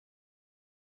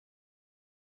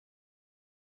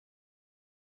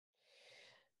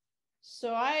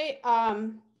So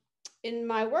in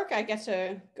my work, I get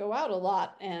to go out a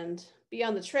lot and be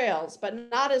on the trails, but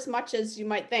not as much as you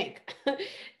might think,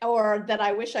 or that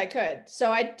I wish I could.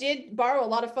 So I did borrow a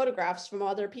lot of photographs from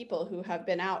other people who have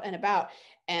been out and about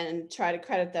and try to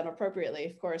credit them appropriately,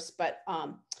 of course. But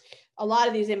a lot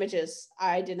of these images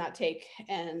I did not take.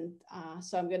 And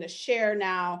so I'm going to share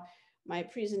now my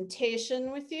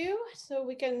presentation with you so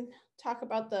we can talk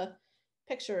about the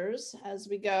pictures as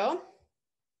we go.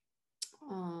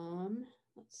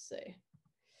 Let's see.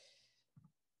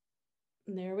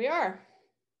 And there we are.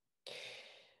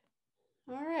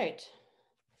 All right.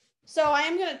 So I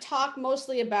am going to talk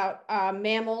mostly about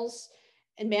mammals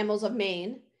and mammals of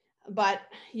Maine, but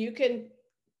you can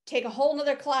take a whole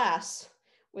nother class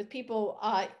with people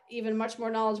even much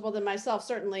more knowledgeable than myself,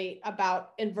 certainly,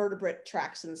 about invertebrate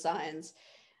tracks and signs.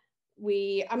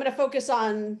 I'm going to focus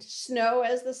on snow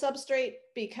as the substrate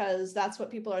because that's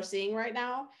what people are seeing right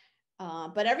now.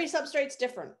 But every substrate's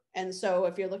different. And so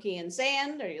if you're looking in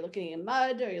sand, or you're looking in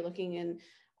mud, or you're looking in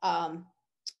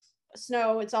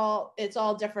snow, it's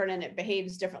all different, and it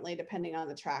behaves differently depending on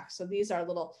the track. So these are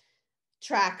little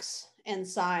tracks and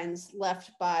signs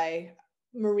left by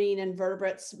marine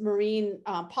invertebrates. Marine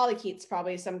polychaetes,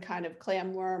 probably some kind of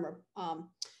clam worm or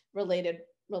related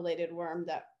worm.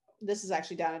 That this is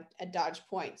actually down at Dodge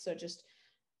Point. So just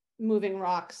moving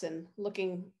rocks and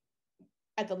looking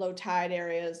at the low tide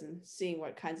areas and seeing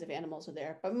what kinds of animals are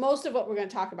there. But most of what we're going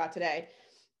to talk about today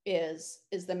is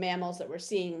the mammals that we're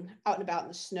seeing out and about in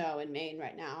the snow in Maine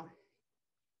right now.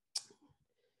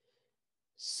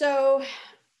 So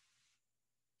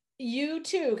you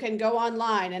too can go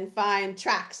online and find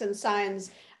tracks and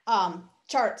signs,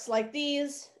 charts like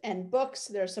these, and books.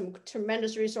 There's some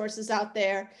tremendous resources out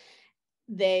there.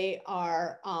 They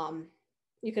are,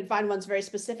 you can find ones very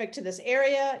specific to this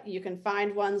area. You can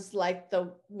find ones like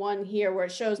the one here where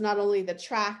it shows not only the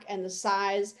track and the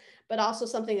size, but also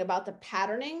something about the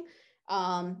patterning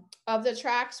of the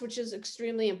tracks, which is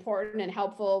extremely important and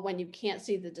helpful when you can't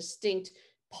see the distinct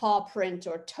paw print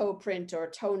or toe print or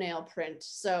toenail print.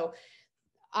 So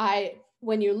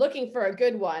when you're looking for a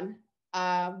good one,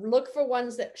 look for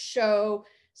ones that show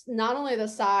not only the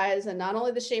size and not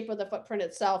only the shape of the footprint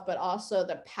itself, but also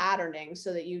the patterning,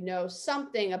 so that you know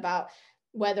something about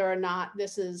whether or not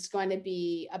this is going to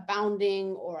be a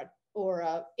bounding or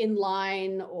a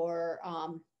inline, or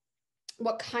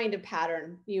what kind of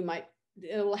pattern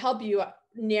it will help you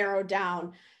narrow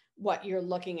down what you're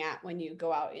looking at when you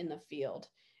go out in the field.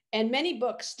 And many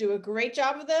books do a great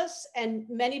job of this, and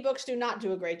many books do not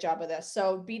do a great job of this.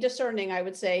 So be discerning, I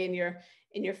would say, in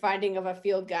your finding of a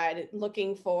field guide,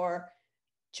 looking for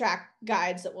track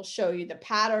guides that will show you the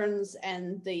patterns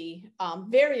and the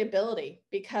variability,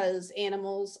 because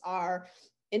animals are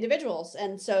individuals,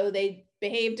 and so they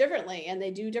behave differently and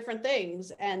they do different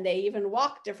things, and they even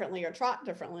walk differently or trot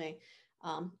differently.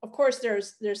 Of course,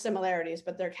 there's similarities,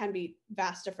 but there can be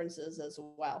vast differences as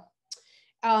well.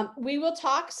 We will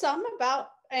talk some about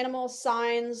animal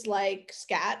signs like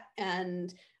scat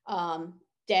and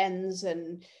dens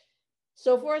and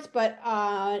so forth, but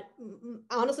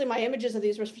honestly, my images of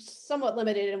these were somewhat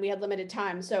limited and we had limited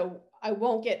time, so I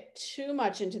won't get too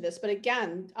much into this. But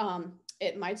again,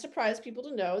 it might surprise people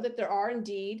to know that there are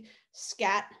indeed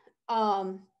scat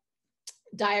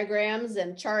diagrams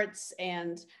and charts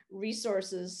and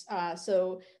resources.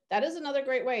 So that is another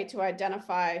great way to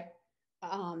identify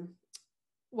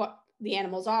what the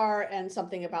animals are and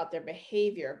something about their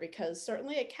behavior, because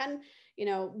certainly it can,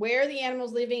 where the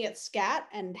animal's leaving its scat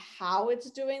and how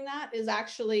it's doing that is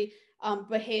actually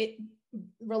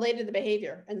related to the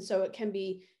behavior. And so it can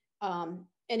be an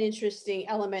interesting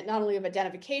element, not only of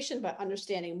identification, but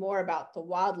understanding more about the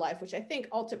wildlife, which I think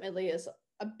ultimately is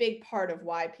a big part of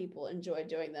why people enjoy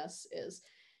doing this,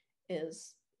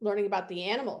 is learning about the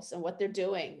animals and what they're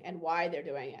doing and why they're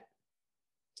doing it.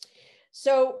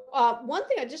 So one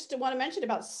thing I just want to mention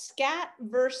about scat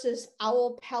versus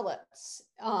owl pellets.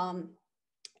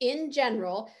 In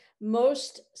general,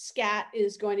 most scat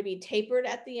is going to be tapered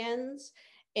at the ends,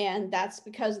 and that's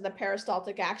because of the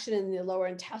peristaltic action in the lower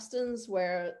intestines,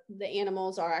 where the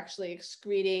animals are actually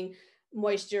excreting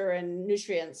moisture and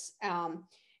nutrients. And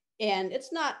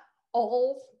it's not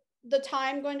all the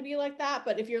time going to be like that,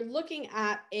 but if you're looking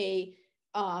at a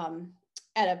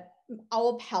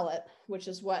owl pellet, which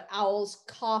is what owls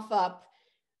cough up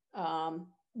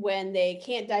when they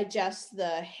can't digest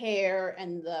the hair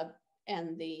and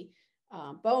the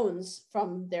bones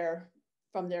from their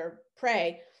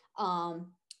prey,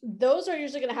 those are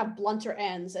usually going to have blunter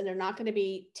ends, and they're not going to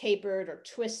be tapered or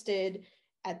twisted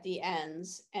at the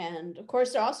ends. And of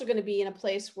course, they're also going to be in a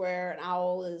place where an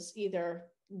owl is either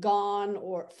gone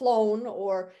or flown,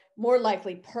 or more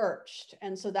likely perched.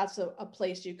 And so that's a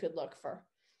place you could look for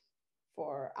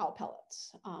owl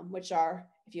pellets, which are,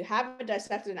 if you haven't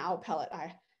dissected an owl pellet,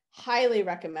 I highly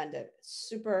recommend it. It's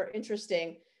super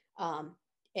interesting.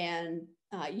 And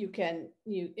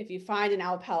if you find an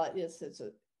owl pellet, it's a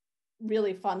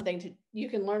really fun thing you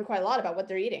can learn quite a lot about what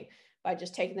they're eating by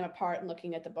just taking them apart and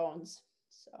looking at the bones.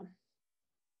 So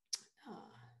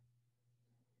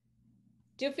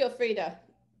do feel free to,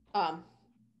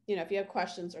 if you have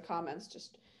questions or comments,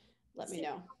 just let me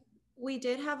know. We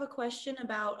did have a question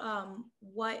about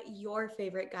what your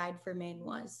favorite guide for Maine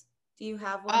was. Do you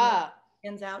have one that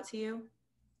stands out to you?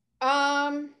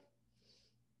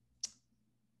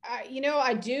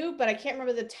 I do, but I can't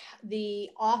remember the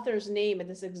author's name at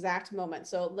this exact moment.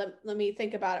 So let me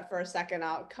think about it for a second.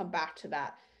 I'll come back to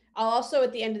that. I'll also,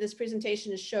 at the end of this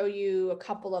presentation, show you a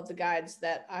couple of the guides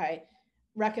that I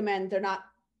recommend. They're not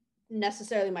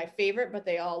necessarily my favorite, but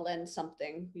they all lend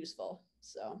something useful.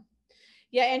 So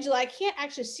yeah, Angela, I can't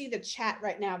actually see the chat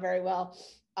right now very well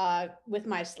with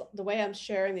the way I'm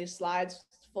sharing these slides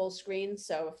full screen.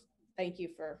 So thank you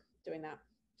for doing that.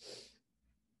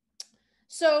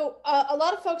 So a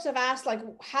lot of folks have asked, like,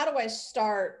 how do I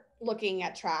start looking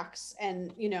at tracks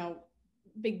and,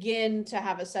 begin to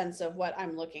have a sense of what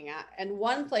I'm looking at? And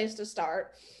one place to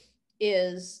start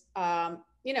is,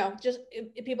 just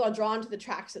if people are drawn to the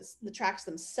tracks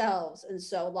themselves. And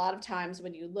so a lot of times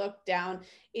when you look down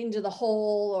into the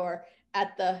hole or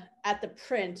at the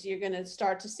print, you're going to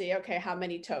start to see, okay, how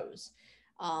many toes?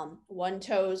 1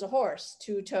 toe is a horse,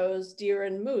 2 toes, deer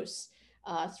and moose.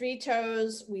 3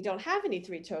 toes, we don't have any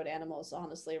 3-toed animals,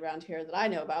 honestly, around here that I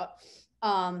know about.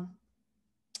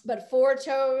 But 4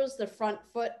 toes, the front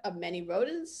foot of many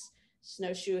rodents,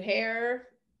 snowshoe hare,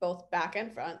 both back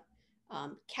and front,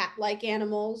 cat-like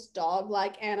animals,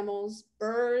 dog-like animals,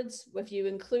 birds, if you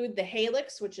include the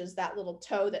halix, which is that little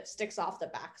toe that sticks off the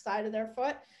backside of their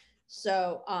foot.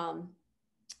 So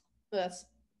that's,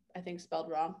 I think,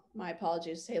 spelled wrong. My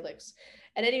apologies, halix.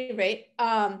 At any rate,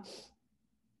 and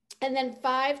then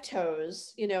 5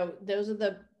 toes, those are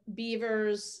the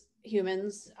beavers,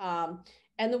 humans,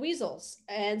 and the weasels.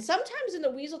 And sometimes in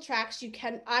the weasel tracks,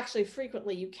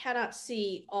 frequently, you cannot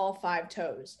see all 5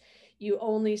 toes. You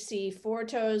only see 4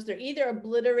 toes. They're either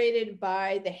obliterated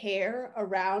by the hair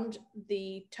around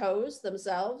the toes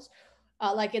themselves,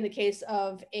 like in the case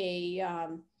of a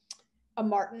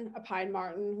marten, a pine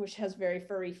marten, which has very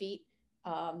furry feet.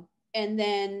 And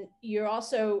then you're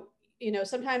also,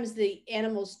 sometimes the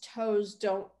animal's toes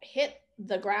don't hit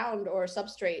the ground or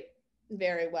substrate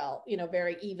very well,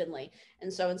 very evenly.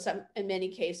 And so in many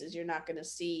cases, you're not going to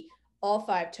see all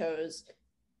 5 toes,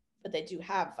 but they do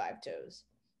have 5 toes.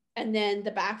 And then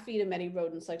the back feet of many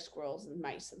rodents like squirrels and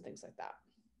mice and things like that.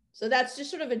 So that's just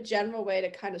sort of a general way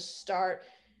to kind of start.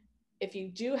 If you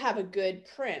do have a good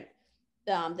print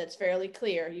that's fairly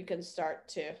clear, you can start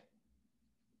to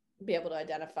be able to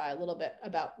identify a little bit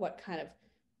about what kind of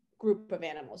group of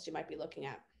animals you might be looking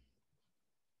at.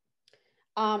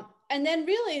 And then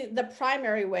really the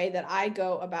primary way that I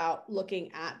go about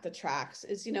looking at the tracks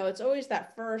is, it's always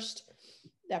that first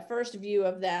view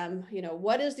of them.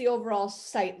 What does the overall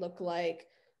site look like?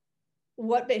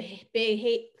 What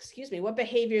behaviors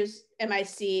am I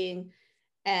seeing?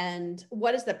 And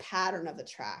what is the pattern of the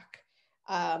track?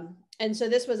 And so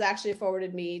this was actually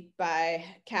forwarded me by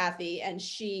Kathy, and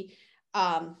she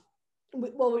forwarded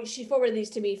these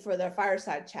to me for the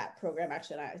fireside chat program,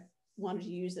 actually, and I wanted to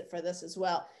use it for this as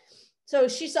well. So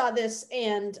she saw this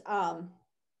and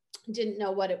didn't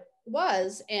know what it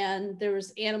was, and there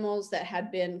was animals that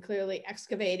had been clearly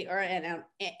excavated, or an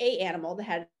animal that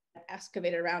had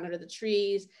excavated around under the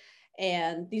trees,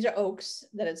 and these are oaks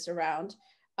that it's around.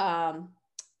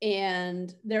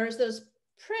 And there's those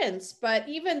prints, but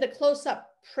even the close-up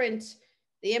print,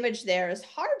 the image there is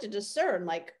hard to discern,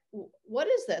 like, what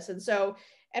is this? And so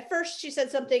at first she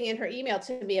said something in her email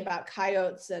to me about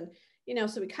coyotes, and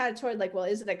so we kind of toyed, like, well,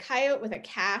 is it a coyote with a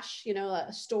cache, a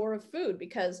store of food?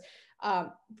 Because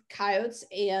coyotes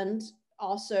and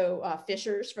also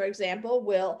fishers, for example,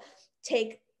 will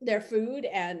take their food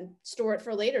and store it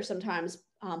for later, sometimes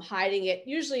hiding it,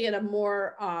 usually in a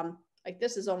more like,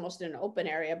 this is almost in an open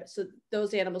area, but so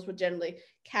those animals would generally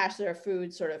cache their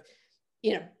food sort of,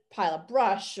 pile of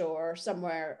brush or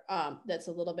somewhere that's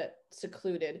a little bit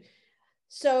secluded.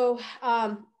 So,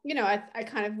 I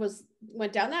kind of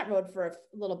went down that road for a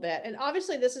little bit. And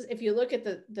obviously this is, if you look at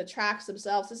the tracks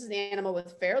themselves, this is an animal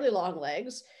with fairly long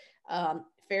legs,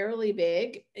 fairly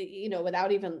big,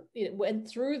 without even, went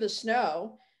through the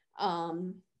snow,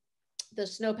 the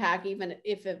snowpack, even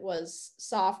if it was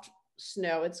soft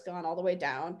snow, it's gone all the way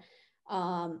down.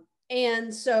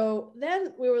 And so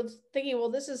then we were thinking, well,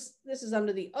 this is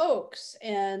under the oaks,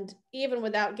 and even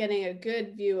without getting a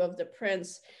good view of the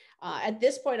prints, at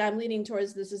this point, I'm leaning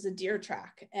towards this is a deer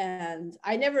track, and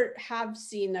I never have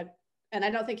seen and I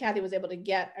don't think Kathy was able to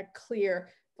get a clear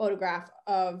photograph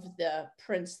of the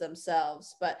prints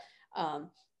themselves, but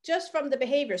just from the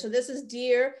behavior. So this is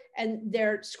deer, and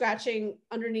they're scratching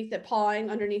underneath the pawing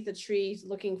underneath the trees,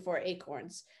 looking for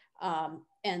acorns.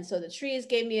 And so the trees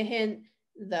gave me a hint,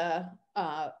 the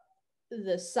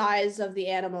size of the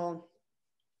animal,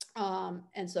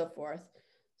 and so forth.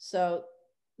 So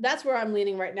that's where I'm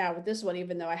leaning right now with this one,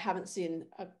 even though I haven't seen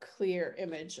a clear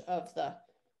image of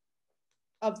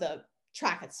the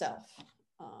track itself.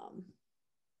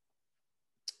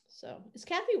 So is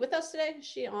Kathy with us today? Is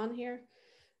she on here?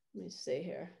 Let me see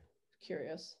here.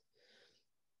 Curious.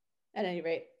 At any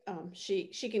rate, she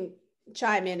can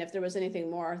chime in if there was anything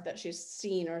more that she's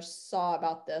seen or saw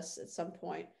about this at some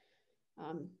point.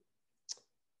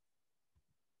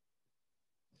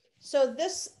 So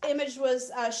this image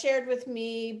was shared with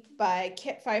me by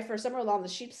Kit Pfeiffer somewhere along the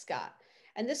Sheepscot.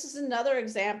 And this is another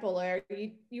example where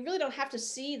you really don't have to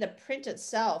see the print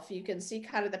itself. You can see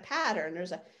kind of the pattern.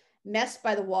 There's a mess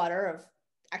by the water of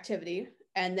activity,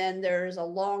 and then there's a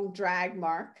long drag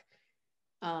mark.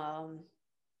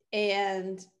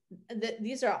 And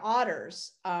these are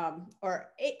otters, or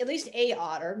at least a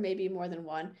otter, maybe more than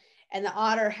one. And the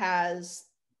otter has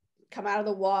come out of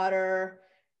the water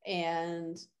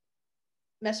and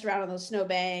messed around on the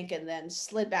snowbank and then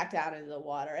slid back down into the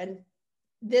water. And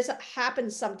this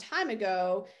happened some time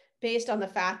ago based on the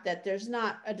fact that there's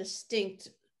not a distinct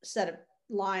set of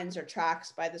lines or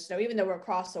tracks by the snow, even though we're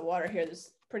across the water here, this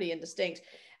is pretty indistinct.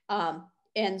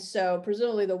 And so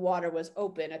presumably the water was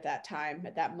open at that time,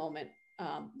 at that moment,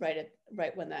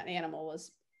 right when that animal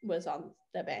was on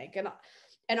the bank.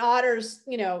 And otters,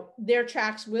 their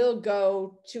tracks will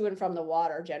go to and from the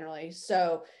water generally.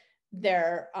 So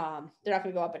they're not going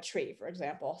to go up a tree, for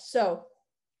example. So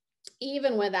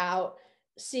even without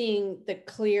seeing the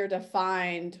clear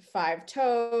defined 5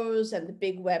 toes and the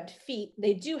big webbed feet,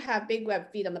 they do have big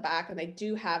webbed feet on the back, and they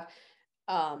do have,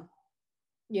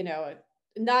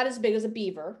 not as big as a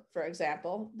beaver, for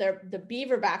example. The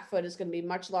beaver back foot is going to be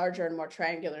much larger and more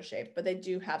triangular shaped, but they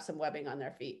do have some webbing on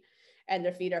their feet, and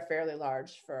their feet are fairly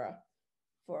large for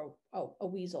a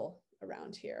weasel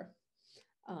around here.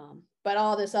 But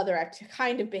all this other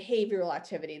kind of behavioral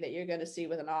activity that you're going to see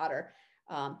with an otter.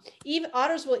 Even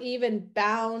otters will even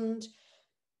bound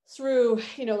through,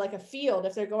 like a field.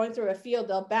 If they're going through a field,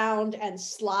 they'll bound and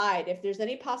slide. If there's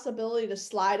any possibility to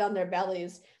slide on their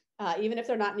bellies, even if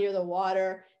they're not near the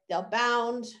water, they'll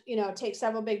bound, take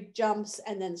several big jumps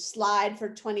and then slide for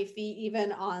 20 feet,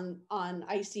 even on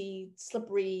icy,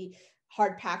 slippery,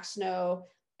 hard packed snow,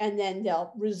 and then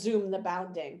they'll resume the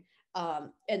bounding.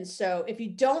 And so if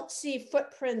you don't see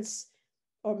footprints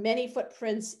or many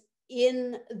footprints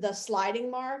in the sliding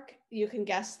mark, you can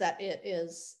guess that it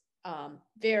is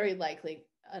very likely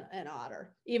an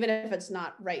otter, even if it's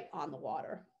not right on the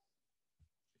water.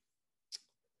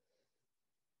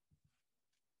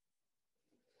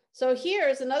 So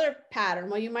here's another pattern.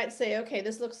 Well, you might say, okay,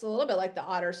 this looks a little bit like the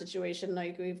otter situation.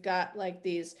 Like we've got like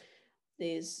these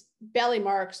belly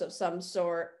marks of some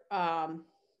sort. And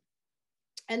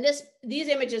these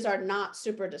images are not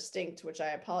super distinct, which I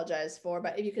apologize for,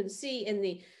 but you can see in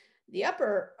the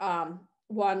upper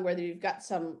one where you've got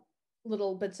some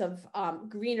little bits of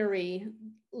greenery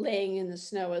laying in the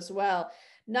snow as well.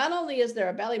 Not only is there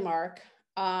a belly mark,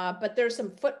 but there's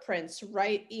some footprints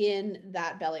right in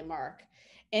that belly mark.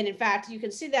 And in fact, you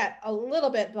can see that a little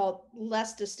bit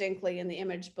less distinctly in the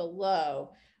image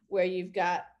below, where you've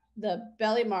got the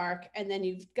belly mark, and then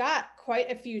you've got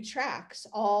quite a few tracks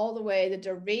all the way the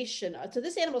duration. So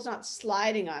this animal's not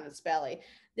sliding on its belly.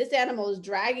 This animal is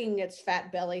dragging its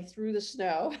fat belly through the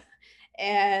snow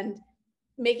and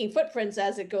making footprints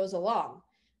as it goes along.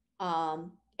 And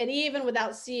even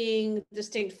without seeing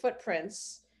distinct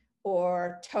footprints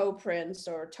or toe prints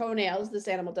or toenails, this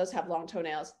animal does have long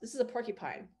toenails. This is a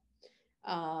porcupine.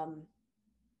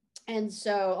 And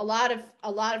so a lot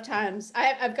of times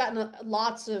I've gotten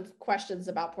lots of questions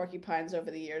about porcupines over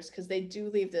the years, because they do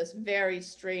leave this very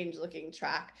strange looking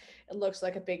track. It looks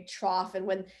like a big trough. And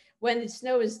when the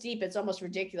snow is deep, it's almost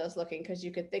ridiculous looking, because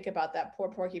you could think about that poor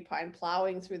porcupine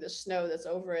plowing through the snow that's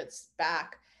over its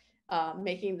back,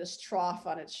 making this trough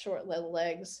on its short little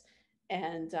legs,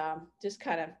 and just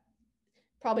kind of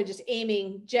probably just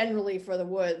aiming generally for the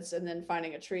woods and then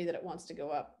finding a tree that it wants to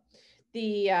go up.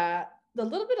 The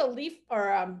little bit of leaf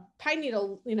or pine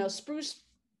needle, spruce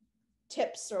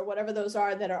tips or whatever those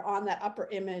are that are on that upper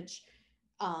image,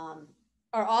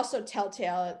 are also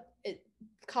telltale. It's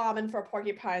common for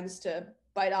porcupines to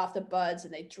bite off the buds,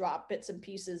 and they drop bits and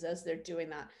pieces as they're doing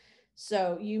that.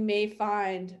 So you may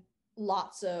find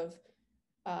lots of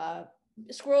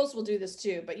squirrels will do this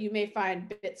too, but you may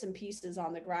find bits and pieces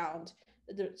on the ground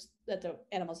that the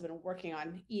animals have been working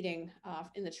on eating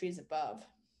in the trees above.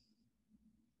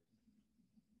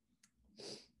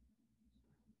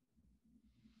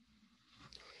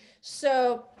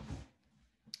 So,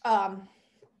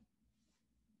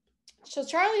 so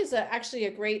Charlie is actually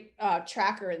a great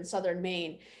tracker in southern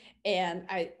Maine, and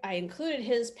I included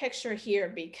his picture here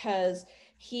because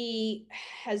he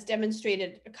has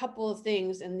demonstrated a couple of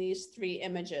things in these three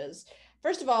images.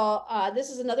 First of all,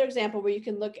 this is another example where you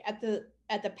can look at the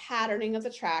patterning of the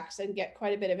tracks and get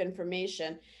quite a bit of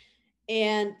information.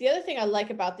 And the other thing I like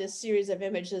about this series of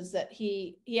images that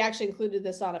he actually included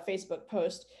this on a Facebook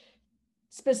post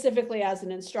specifically as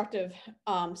an instructive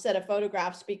set of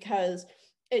photographs, because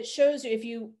it shows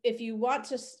you if you want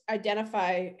to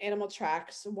identify animal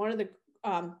tracks, one of the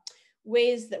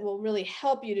ways that will really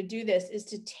help you to do this is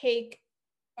to take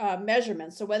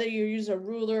measurements. So whether you use a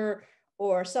ruler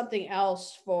or something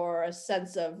else for a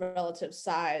sense of relative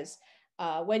size,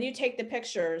 when you take the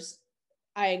pictures,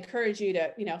 I encourage you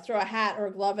to, throw a hat or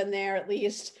a glove in there at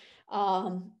least.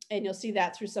 And you'll see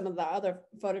that through some of the other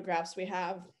photographs we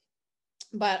have.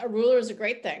 But a ruler is a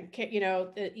great thing.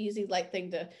 The easy, light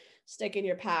thing to stick in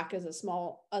your pack is a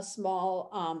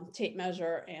small tape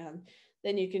measure, and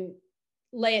then you can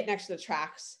lay it next to the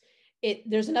tracks.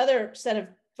 There's another set of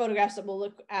photographs that we'll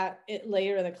look at it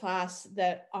later in the class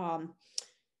that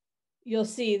you'll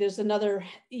see there's another,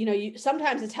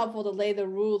 sometimes it's helpful to lay the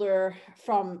ruler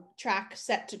from track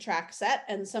set to track set,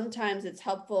 and sometimes it's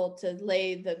helpful to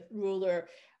lay the ruler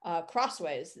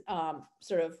crossways,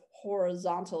 sort of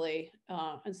horizontally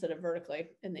instead of vertically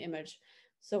in the image.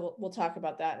 So we'll talk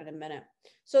about that in a minute.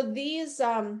 So these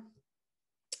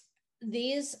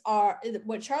are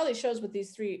what Charlie shows with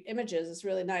these three images is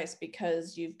really nice,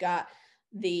 because you've got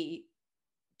the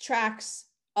tracks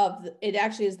of it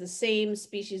actually is the same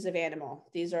species of animal.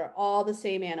 These are all the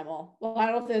same animal. Well, I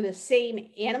don't know if they're the same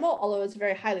animal, although it's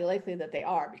very highly likely that they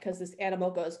are, because this animal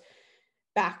goes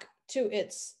back to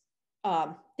its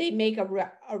they make a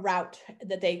route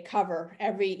that they cover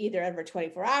either every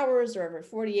 24 hours or every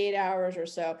 48 hours or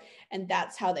so, and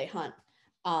that's how they hunt.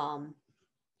 And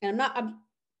I'm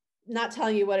not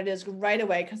telling you what it is right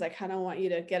away, because I kind of want you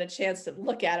to get a chance to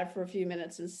look at it for a few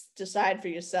minutes and decide for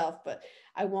yourself, but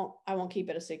I won't keep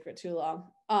it a secret too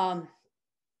long.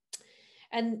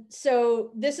 And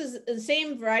so this is the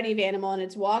same variety of animal, and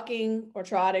it's walking or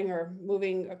trotting or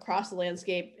moving across the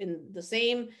landscape in the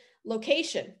same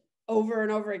location over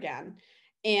and over again.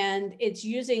 And it's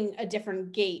using a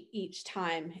different gait each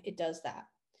time it does that.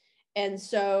 And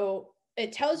so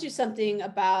it tells you something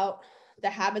about the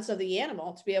habits of the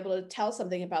animal to be able to tell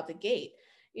something about the gait.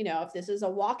 If this is a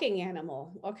walking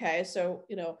animal, okay, so,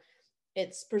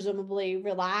 it's presumably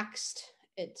relaxed.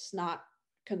 It's not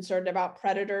concerned about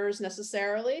predators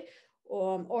necessarily,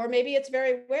 or maybe it's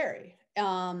very wary.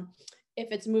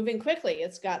 If it's moving quickly,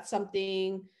 it's got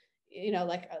something,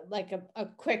 like a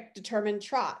quick determined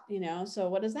trot, so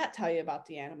what does that tell you about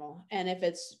the animal? And if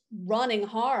it's running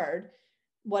hard,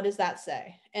 what does that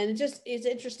say? And it's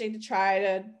interesting to try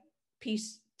to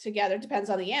piece together, depends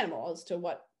on the animal as to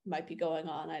what might be going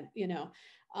on.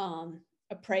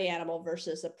 A prey animal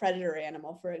versus a predator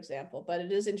animal, for example, but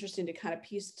it is interesting to kind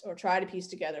of try to piece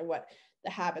together what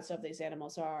the habits of these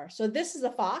animals are. So this is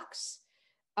a fox.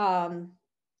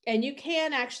 And you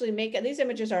can actually these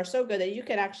images are so good that you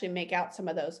can actually make out some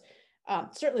of those.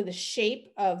 Certainly the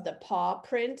shape of the paw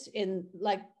print in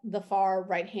like the far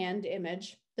right-hand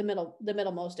image, the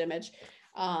middlemost image.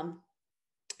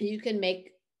 You can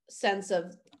make sense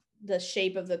of the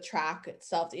shape of the track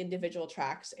itself, the individual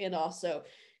tracks, and also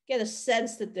get a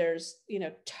sense that there's,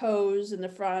 toes in the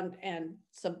front and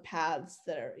some paths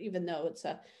that are, even though it's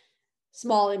a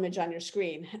small image on your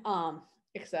screen,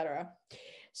 etc.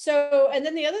 So, and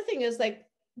then the other thing is like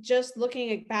just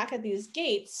looking back at these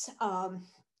gaits,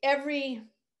 every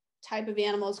type of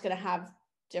animal is going to have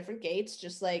different gaits,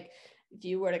 just like if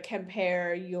you were to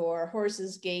compare your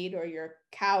horse's gait or your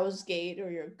cow's gait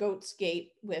or your goat's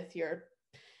gait with your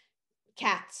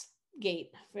cat's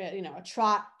gait. A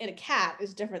trot in a cat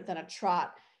is different than a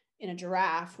trot in a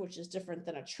giraffe, which is different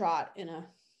than a trot in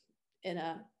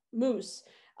a moose,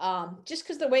 just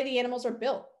because the way the animals are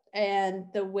built and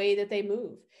the way that they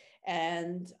move.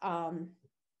 And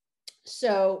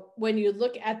so when you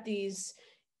look at these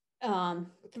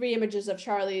three images of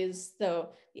Charlie's, the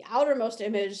outermost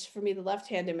image for me, the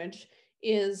left-hand image,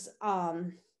 is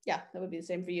Yeah, that would be the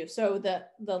same for you. So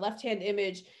the left-hand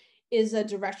image is a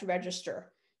direct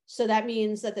register. So that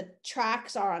means that the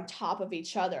tracks are on top of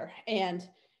each other. And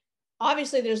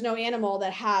obviously there's no animal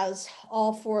that has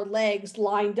all four legs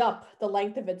lined up the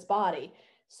length of its body.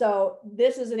 So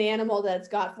this is an animal that's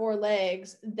got four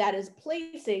legs that is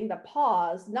placing the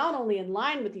paws not only in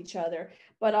line with each other,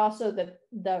 but also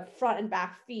the front and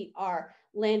back feet are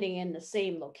landing in the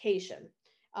same location.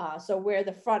 So where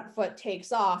the front foot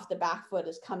takes off, the back foot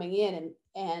is coming in,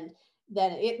 and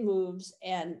then it moves,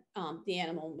 and the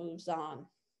animal moves on.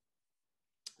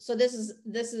 So this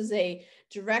is a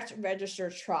direct register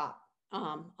trot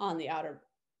on the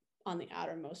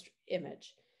outermost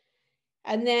image.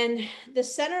 And then the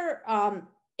center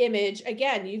image,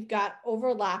 again, you've got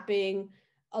overlapping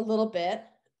a little bit.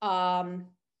 The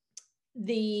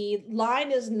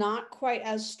line is not quite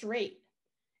as straight.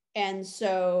 And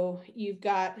so you've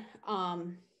got,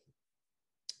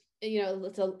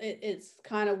 it's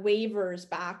kind of wavers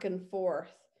back and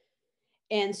forth.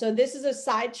 And so this is a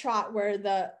side trot where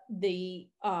the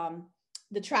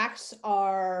tracks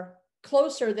are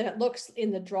closer than it looks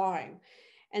in the drawing.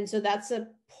 And so that's a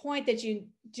point that you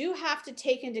do have to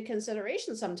take into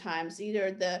consideration sometimes,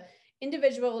 either the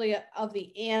individuality of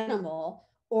the animal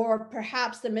or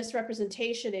perhaps the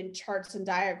misrepresentation in charts and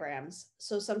diagrams.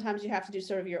 So sometimes you have to do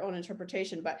sort of your own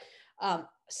interpretation, but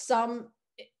some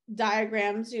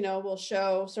diagrams, will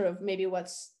show sort of maybe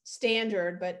what's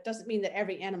standard, but doesn't mean that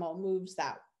every animal moves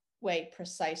that way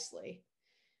precisely.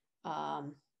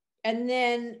 And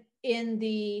then in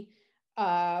the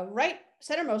right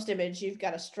centermost image, you've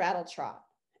got a straddle trot.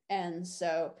 And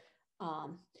so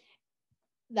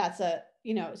that's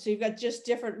so you've got just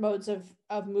different modes of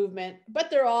movement, but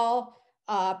they're all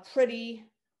pretty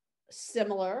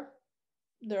similar.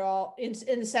 They're all in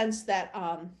the sense that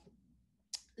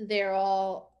they're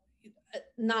all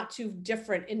not too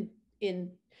different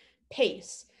in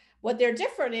pace. What they're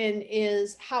different in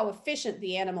is how efficient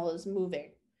the animal is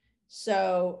moving.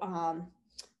 So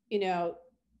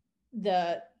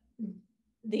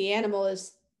the animal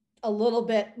is a little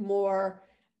bit more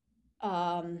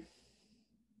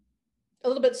a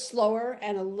little bit slower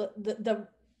and a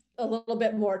little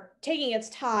bit more taking its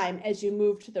time as you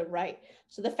move to the right.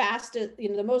 So the fastest,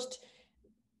 the most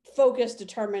focused,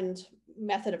 determined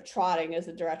method of trotting is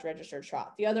the direct register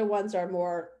trot. The other ones are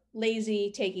more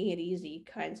lazy, taking it easy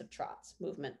kinds of trots,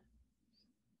 movement.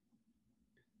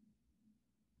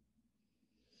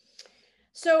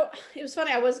 So it was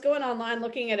funny. I was going online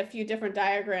looking at a few different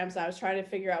diagrams. And I was trying to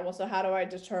figure out, well, so how do I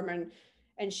determine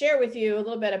and share with you a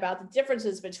little bit about the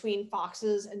differences between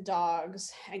foxes and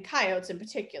dogs and coyotes in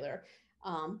particular.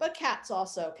 But cats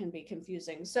also can be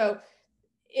confusing. So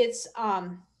it's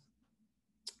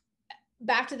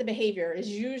back to the behavior is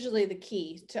usually the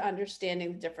key to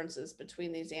understanding the differences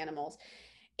between these animals.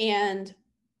 And,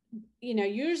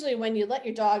 usually when you let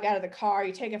your dog out of the car,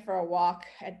 you take it for a walk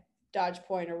at Dodge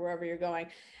Point or wherever you're going,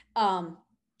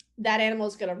 that animal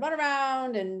is going to run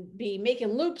around and be making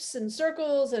loops and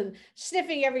circles and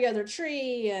sniffing every other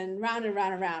tree and round and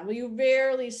round and round. Well, you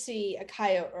rarely see a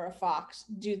coyote or a fox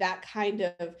do that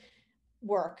kind of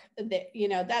work.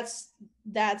 That's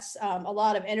a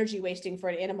lot of energy wasting for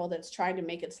an animal that's trying to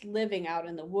make its living out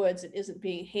in the woods and isn't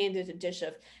being handed a dish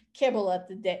of kibble at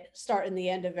the start and the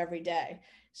end of every day.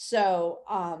 So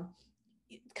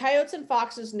coyotes and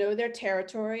foxes know their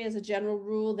territory. As a general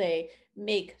rule, they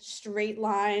make straight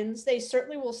lines. They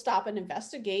certainly will stop and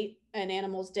investigate an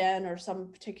animal's den or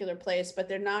some particular place, but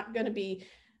they're not going to be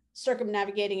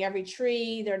circumnavigating every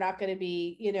tree. They're not going to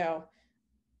be,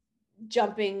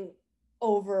 jumping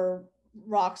over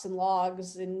rocks and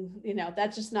logs, and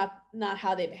that's just not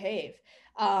how they behave.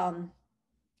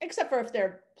 Except for if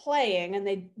they're playing,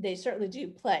 and they certainly do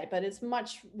play, but it's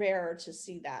much rarer to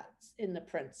see that in the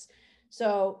prints.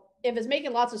 So if it's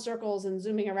making lots of circles and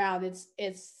zooming around, it's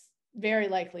very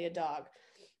likely a dog.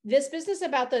 This business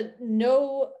about the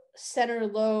no center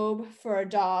lobe for a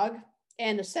dog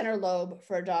and a center lobe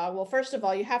for a dog. Well, first of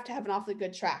all, you have to have an awfully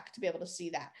good track to be able to see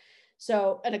that.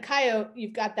 So in a coyote,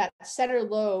 you've got that center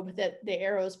lobe that the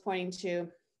arrow is pointing to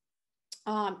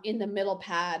in the middle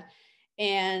pad.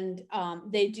 And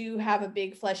they do have a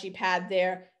big fleshy pad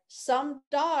there. Some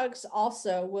dogs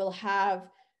also will have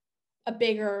a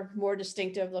bigger, more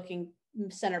distinctive looking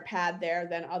center pad there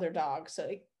than other dogs. So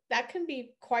that can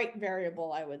be quite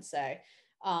variable, I would say.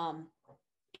 And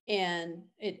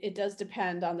it does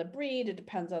depend on the breed. It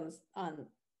depends on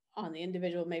the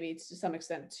individual, maybe to some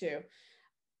extent too.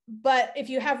 But if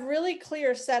you have really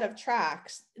clear set of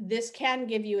tracks, this can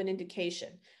give you an indication.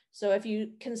 So if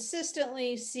you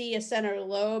consistently see a center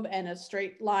lobe and a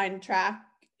straight line track,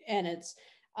 and it's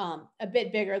a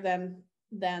bit bigger than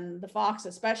the fox,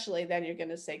 especially, then you're going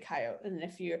to say coyote. And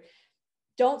if you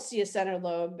don't see a center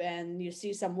lobe and you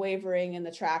see some wavering in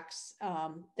the tracks,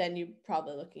 then you're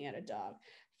probably looking at a dog.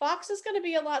 Fox is going to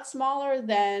be a lot smaller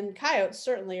than coyotes,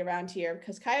 certainly around here,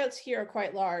 because coyotes here are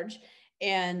quite large.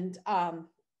 And of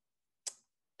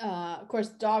course,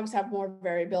 dogs have more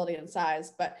variability in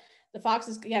size, but the fox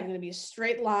is, again, going to be a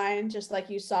straight line, just like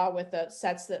you saw with the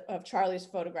sets of Charlie's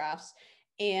photographs.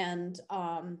 And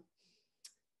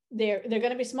they're going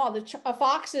to be small. A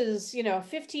fox is,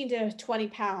 15 to 20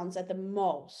 pounds at the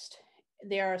most.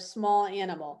 They're a small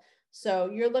animal. So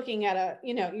you're looking at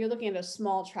a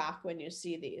small track when you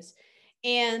see these.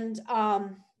 And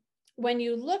when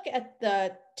you look at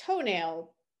the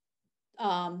toenail,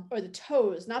 or the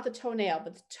toes, not the toenail,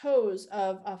 but the toes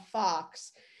of a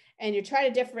fox, and you're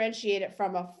trying to differentiate it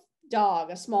from a dog,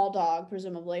 a small dog,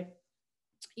 presumably,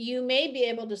 you may be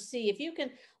able to see, if you can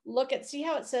see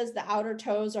how it says the outer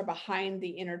toes are behind the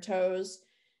inner toes.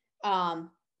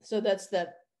 So that's the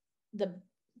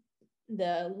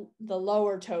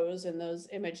lower toes in those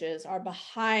images are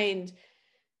behind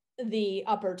the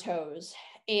upper toes.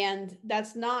 And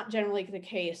that's not generally the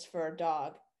case for a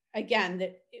dog. Again,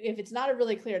 that if it's not a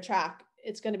really clear track,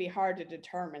 it's going to be hard to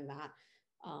determine that.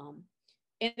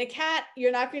 In a cat,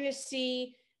 you're not going to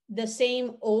see the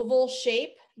same oval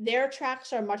shape. Their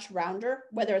tracks are much rounder,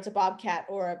 whether it's a bobcat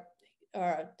or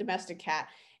a domestic cat.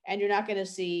 And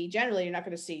generally, you're not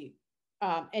going to see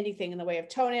anything in the way of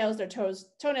toenails. Their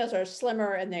toenails are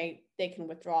slimmer and they can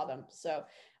withdraw them. So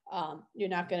you're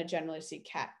not going to generally see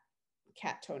cat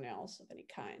toenails of any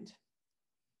kind.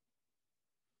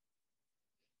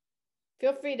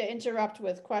 Feel free to interrupt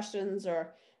with questions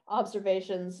or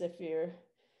observations if you're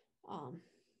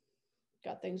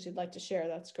got things you'd like to share.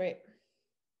 That's great.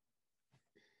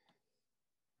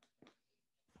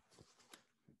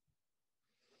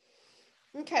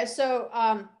 Okay, so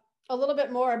a little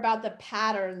bit more about the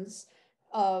patterns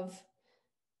of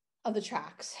the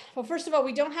tracks. Well, first of all,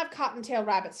 we don't have cottontail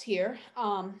rabbits here.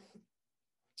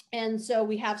 And so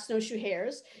we have snowshoe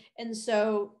hares. And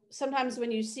so sometimes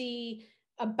when you see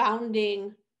a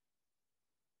bounding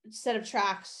set of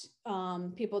tracks,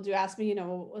 people do ask me,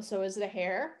 so is it a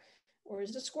hare or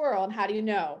is it a squirrel? And how do you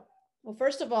know? Well,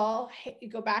 first of all, you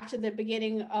go back to the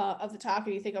beginning of the talk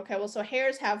and you think, okay, well, so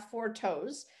hares have 4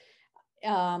 toes,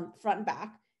 front and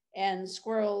back, and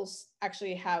squirrels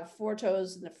actually have 4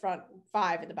 toes in the front,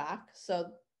 5 in the back.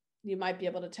 So you might be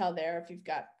able to tell there if you've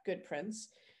got good prints.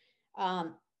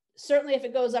 Certainly if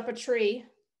it goes up a tree,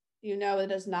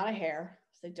 it is not a hare.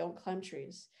 They don't climb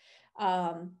trees.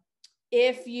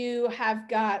 If you have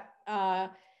got,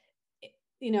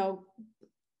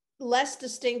 less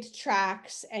distinct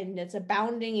tracks and it's a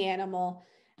bounding animal,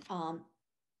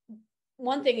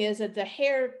 one thing is that the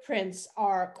hare prints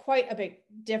are quite a bit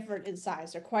different in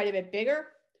size. They're quite a bit bigger,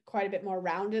 quite a bit more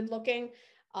rounded looking.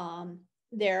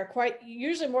 They're quite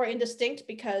usually more indistinct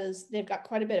because they've got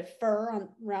quite a bit of fur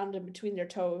around in between their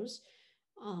toes.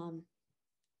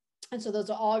 And so those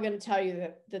are all going to tell you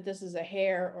that this is a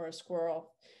hare or a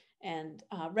squirrel. And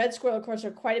red squirrel, of course,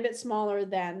 are quite a bit smaller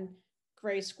than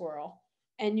gray squirrel.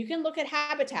 And you can look at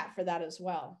habitat for that as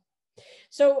well.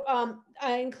 So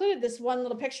I included this one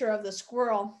little picture of the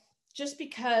squirrel just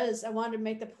because I wanted to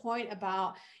make the point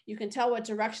about you can tell what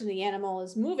direction the animal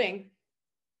is moving.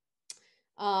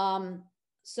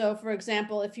 So for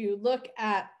example, if you look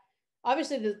at,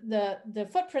 obviously the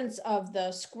footprints of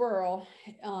the squirrel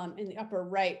in the upper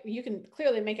right, you can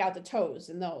clearly make out the toes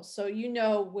in those. So you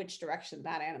know which direction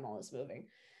that animal is moving.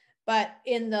 But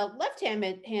in the left-hand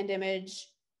image,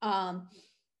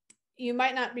 you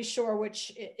might not be sure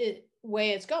which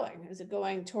way it's going. Is it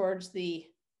going towards the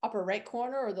upper right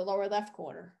corner or the lower left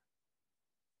corner?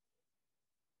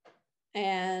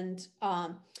 And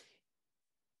of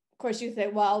course you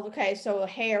think, well, okay, so a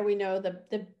hare, we know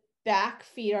the back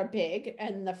feet are big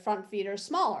and the front feet are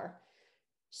smaller.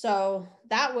 So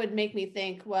that would make me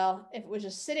think, well, if it was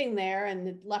just sitting there and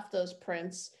it left those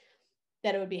prints,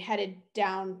 that it would be headed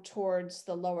down towards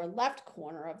the lower left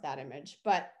corner of that image.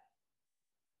 But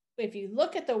if you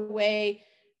look at the way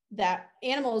that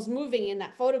animal is moving in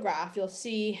that photograph, you'll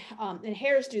see, and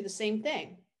hares do the same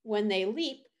thing. When they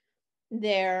leap,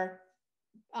 they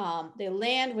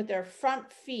land with their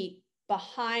front feet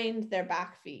behind their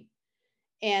back feet.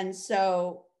 And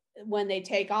so when they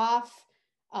take off,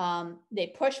 they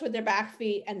push with their back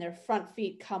feet and their front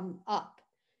feet come up.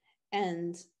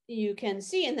 And you can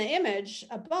see in the image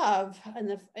above,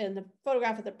 in the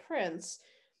photograph of the prints,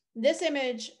 this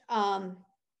image,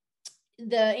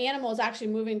 the animal is actually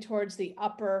moving towards the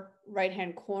upper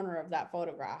right-hand corner of that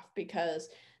photograph because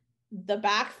the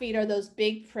back feet are those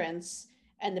big prints,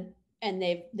 and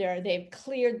they've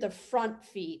cleared the front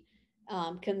feet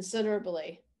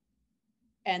considerably,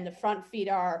 and the front feet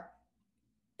are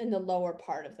in the lower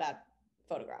part of that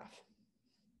photograph.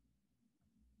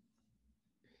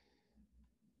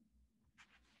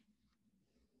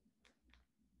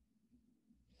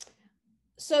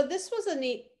 So this was a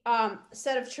neat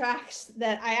set of tracks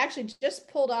that I actually just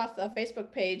pulled off a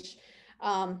Facebook page.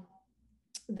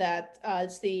 That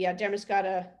it's the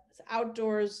Damariscotta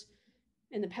outdoors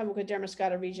in the Pemmica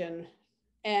Damariscotta region,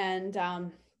 and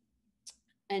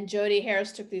Jody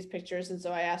Harris took these pictures, and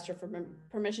so I asked her for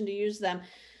permission to use them.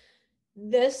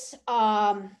 This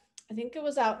I think it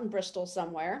was out in Bristol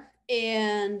somewhere,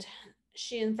 and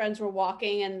she and friends were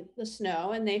walking in the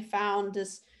snow, and they found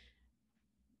this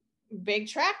big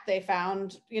track they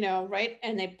found, right?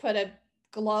 And they put a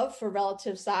glove for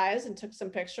relative size and took some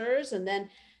pictures. And then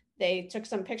they took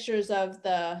some pictures of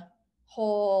the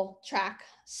whole track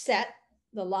set,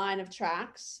 the line of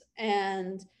tracks.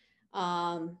 And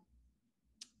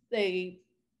they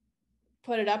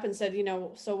put it up and said,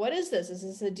 so what is this? Is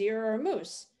this a deer or a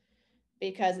moose?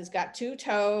 Because it's got 2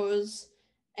 toes,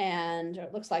 and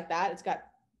it looks like that. It's got,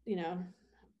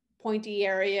 pointy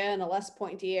area and a less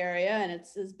pointy area, and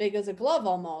it's as big as a glove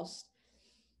almost.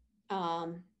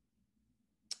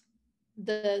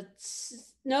 The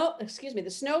snow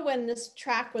when this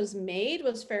track was made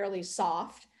was fairly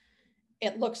soft,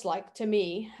 it looks like to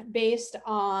me, based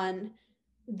on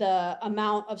the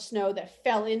amount of snow that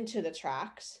fell into the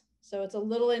tracks. So it's a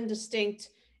little indistinct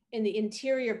in the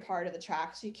interior part of the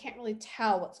track, so you can't really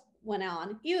tell what went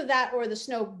on. Either that or the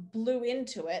snow blew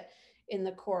into it in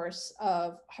the course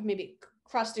of maybe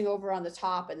crusting over on the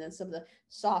top, and then some of the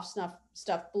soft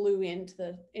stuff blew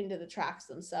into the tracks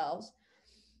themselves.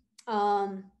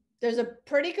 There's a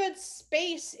pretty good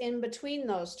space in between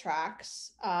those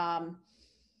tracks.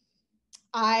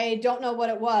 I don't know what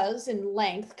it was in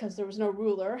length because there was no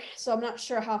ruler, so I'm not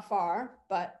sure how far,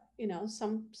 but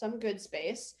some good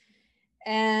space.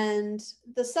 And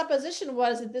the supposition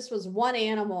was that this was one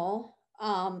animal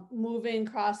moving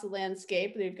across the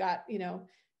landscape. They've got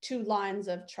 2 lines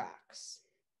of tracks.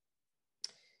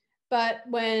 But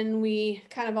when we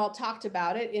kind of all talked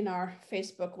about it in our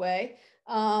Facebook way,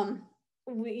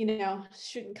 we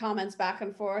shooting comments back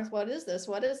and forth. What is this?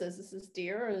 What is this? Is this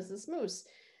deer or is this moose?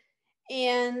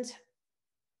 And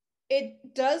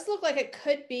it does look like it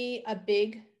could be a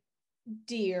big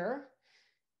deer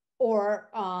or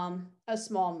a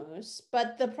small moose.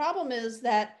 But the problem is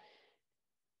that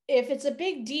if it's a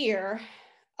big deer,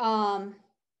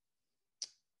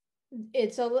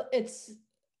 it's a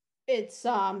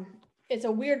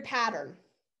weird pattern,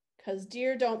 because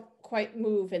deer don't quite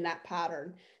move in that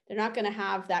pattern. They're not going to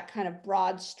have that kind of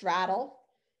broad straddle,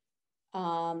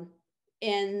 and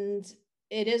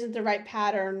it isn't the right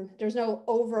pattern. There's no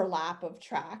overlap of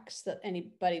tracks that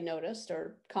anybody noticed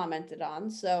or commented on,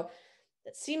 so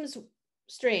it seems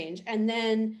strange. And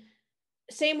then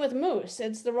same with moose,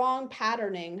 it's the wrong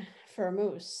patterning for a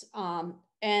moose.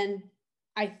 And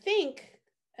I think,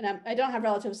 and I don't have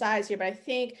relative size here, but I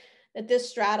think that this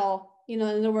straddle, in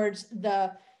other words,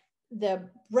 the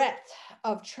breadth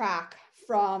of track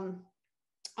from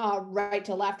right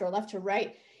to left or left to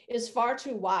right is far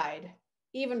too wide,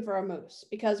 even for a moose.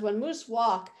 Because when moose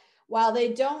walk, while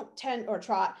they don't tend or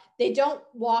trot, they don't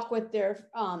walk with their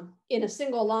in a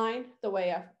single line the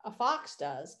way a fox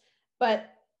does,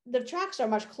 but the tracks are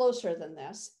much closer than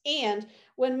this. And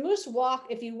when moose walk,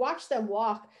 if you watch them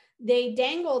walk, they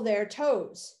dangle their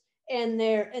toes, and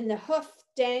the hoof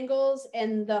dangles,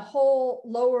 and the whole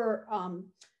lower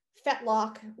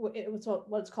fetlock, it's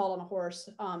what it's called on a horse.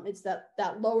 It's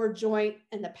that lower joint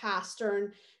and the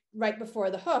pastern right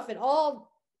before the hoof. It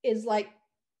all is like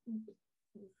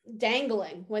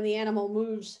dangling when the animal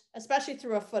moves, especially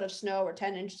through a foot of snow or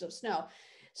 10 inches of snow.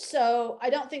 So I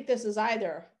don't think this is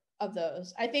either of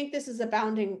those. I think this is a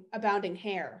bounding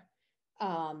hare.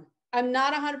 I'm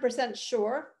not 100%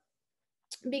 sure,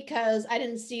 because I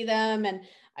didn't see them and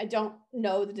I don't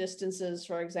know the distances,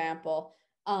 for example.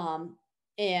 But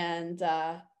it's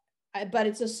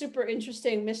a super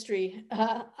interesting mystery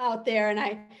out there.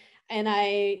 And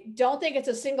I don't think it's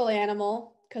a single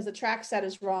animal, because the track set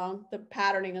is wrong. The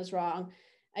patterning is wrong.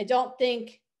 I don't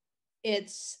think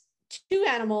it's 2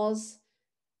 animals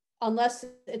unless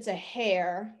it's a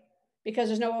hare, because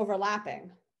there's no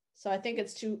overlapping. So I think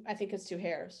it's 2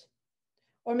 hares,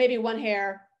 or maybe 1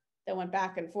 hare that went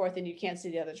back and forth and you can't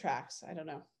see the other tracks. I don't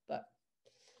know, but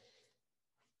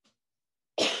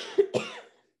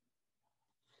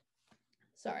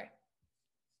sorry.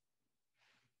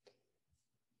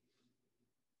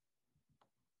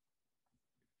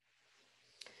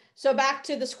 So back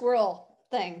to the squirrel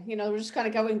thing, we're just kind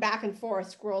of going back and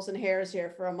forth, squirrels and hares here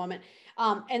for a moment.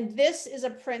 And this is a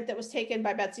print that was taken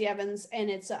by Betsy Evans, and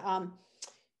it's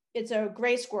a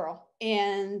gray squirrel,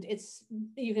 and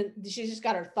she's just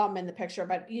got her thumb in the picture,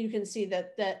 but you can see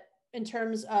that in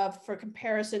terms of, for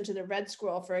comparison to the red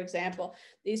squirrel, for example,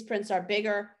 these prints are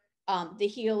bigger. The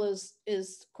heel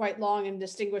is quite long and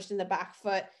distinguished in the back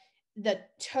foot. The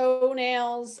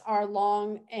toenails are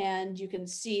long, and you can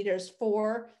see there's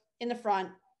 4 in the front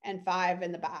and 5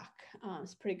 in the back.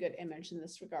 It's a pretty good image in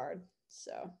this regard.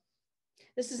 So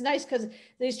this is nice because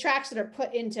these tracks that are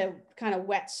put into kind of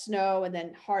wet snow and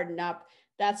then harden up,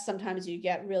 that's sometimes you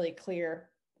get really clear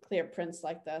prints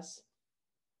like this.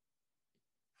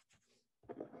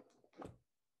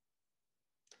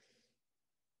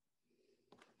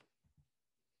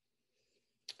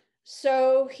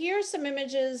 So here's some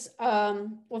images.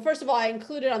 Well, first of all, I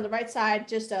included on the right side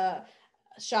just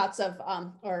shots of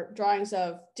or drawings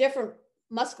of different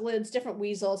muscelids, different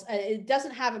weasels. It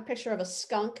doesn't have a picture of a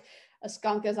skunk. A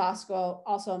skunk is also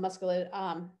a muscelid.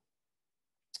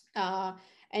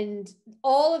 And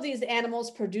all of these animals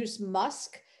produce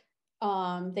musk.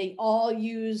 They all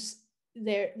use,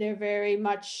 they're very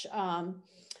much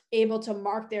able to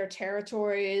mark their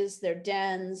territories, their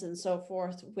dens, and so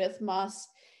forth with musk.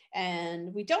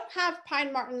 And we don't have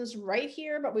pine martens right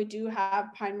here, but we do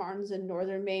have pine martens in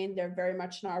northern Maine. They're very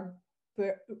much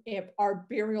in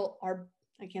arboreal,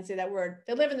 I can't say that word.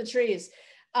 They live in the trees.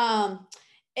 And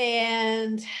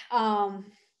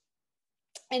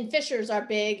fishers are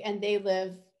big, and they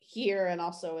live here and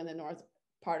also in the north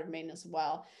part of Maine as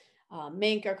well.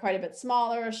 Mink are quite a bit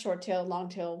smaller, short-tailed,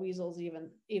 long-tailed weasels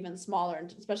even smaller,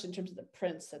 especially in terms of the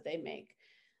prints that they make.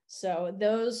 So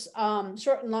those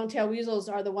short and long-tailed weasels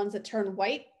are the ones that turn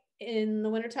white in the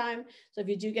wintertime. So if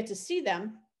you do get to see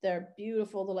them, they're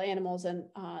beautiful little animals, and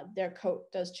their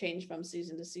coat does change from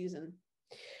season to season.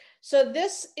 So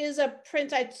this is a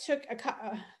print I took,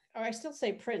 or I still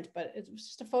say print, but it was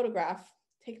just a photograph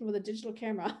taken with a digital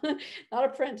camera, not a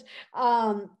print,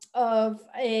 of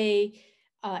a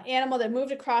animal that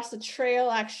moved across the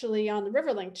trail, actually on the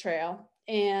Riverlink Trail.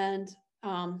 And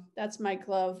that's my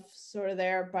glove sort of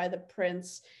there by the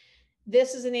prints.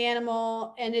 This is an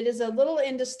animal, and it is a little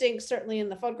indistinct, certainly in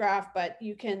the photograph, but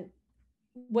you can,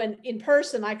 when in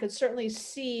person, I could certainly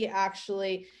see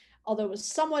actually, although it was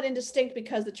somewhat indistinct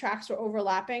because the tracks were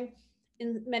overlapping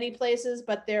in many places,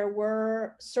 but there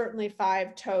were certainly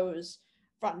 5 toes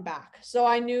front and back. So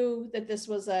I knew that this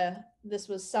was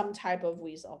some type of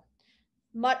weasel.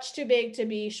 Much too big to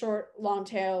be short,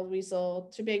 long-tailed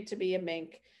weasel, too big to be a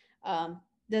mink.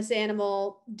 This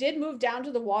animal did move down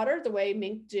to the water the way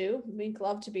mink do. Mink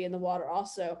love to be in the water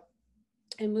also,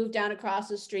 and moved down across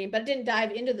the stream, but it didn't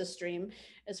dive into the stream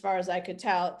as far as I could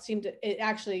tell. It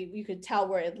actually, you could tell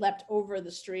where it leapt over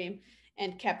the stream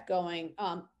and kept going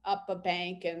up a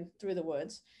bank and through the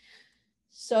woods.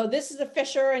 So this is a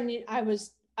fisher, and I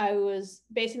was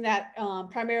basing that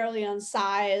primarily on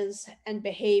size and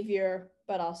behavior,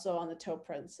 but also on the toe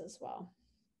prints as well.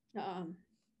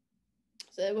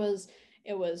 So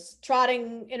it was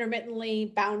trotting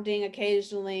intermittently, bounding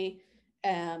occasionally,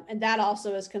 and that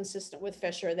also is consistent with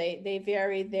fisher. They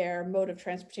vary their mode of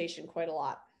transportation quite a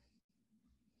lot.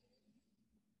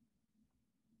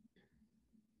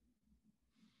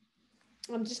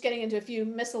 I'm just getting into a few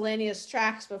miscellaneous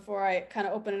tracks before I kind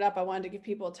of open it up. I wanted to give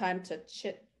people time to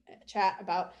chat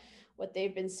about what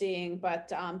they've been seeing.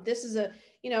 But this is a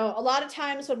lot of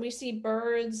times when we see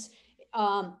birds,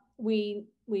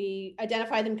 we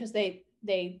identify them because they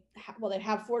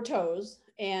have 4 toes,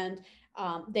 and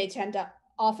they tend to,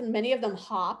 often many of them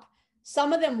hop.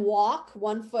 Some of them walk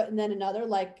 1 foot and then another,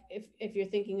 like if you're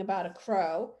thinking about a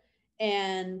crow.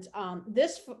 And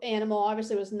this animal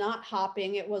obviously was not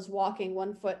hopping. It was walking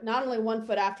 1 foot, not only 1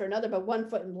 foot after another, but 1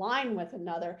 foot in line with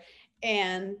another.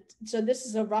 And so this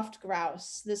is a ruffed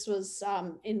grouse. This was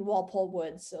in Walpole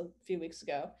Woods a few weeks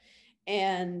ago.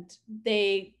 And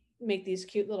they make these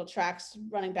cute little tracks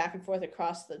running back and forth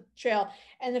across the trail.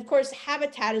 And of course,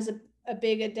 habitat is a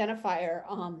big identifier.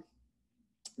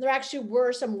 There actually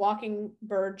were some walking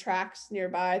bird tracks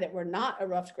nearby that were not a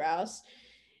ruffed grouse.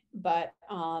 But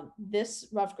this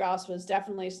ruffed grouse was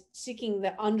definitely seeking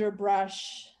the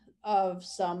underbrush of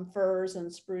some firs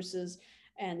and spruces,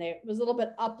 and it was a little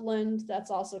bit upland.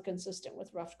 That's also consistent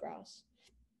with ruffed grouse.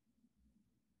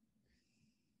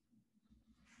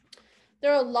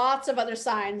 There are lots of other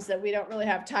signs that we don't really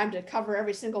have time to cover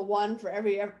every single one for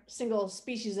every single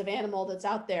species of animal that's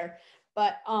out there.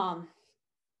 But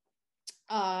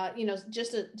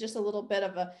just a little bit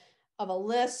of a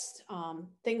list,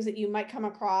 things that you might come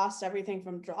across, everything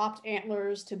from dropped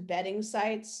antlers to bedding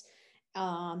sites,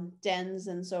 dens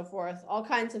and so forth, all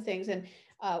kinds of things. And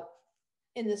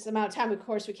in this amount of time, of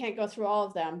course, we can't go through all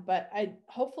of them, but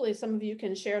hopefully some of you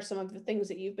can share some of the things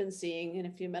that you've been seeing in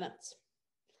a few minutes.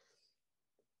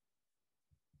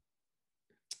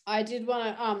 I did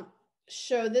want to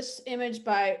show this image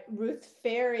by Ruth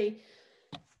Ferry.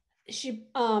 She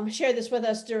shared this with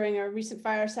us during a recent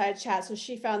fireside chat. So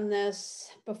she found this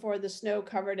before the snow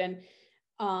covered, and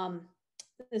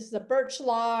this is a birch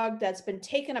log that's been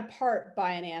taken apart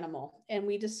by an animal. And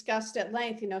we discussed at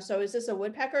length, so is this a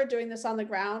woodpecker doing this on the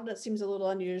ground? That seems a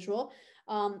little unusual.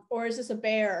 Or is this a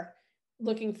bear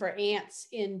looking for ants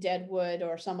in dead wood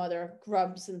or some other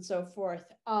grubs and so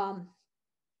forth?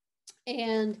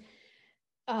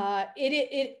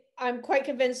 I'm quite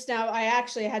convinced now. I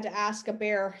actually had to ask a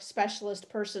bear specialist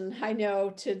person I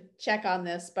know to check on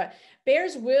this, but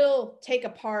bears will take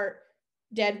apart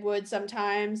dead wood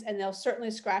sometimes, and they'll certainly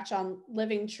scratch on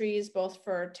living trees, both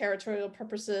for territorial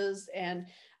purposes and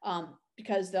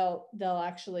because they'll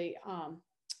actually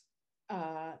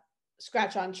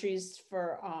scratch on trees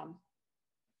for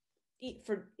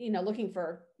looking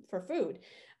for food.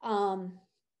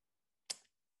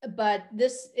 But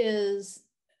this is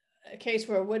a case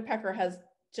where a woodpecker has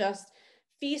just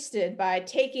feasted by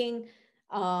taking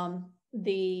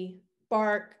the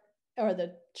bark or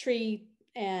the tree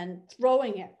and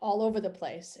throwing it all over the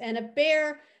place. And a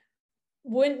bear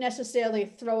wouldn't necessarily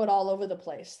throw it all over the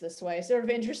place this way. It's sort of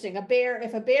interesting.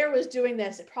 If a bear was doing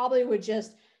this, it probably would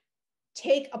just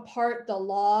take apart the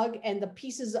log, and the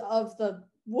pieces of the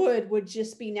wood would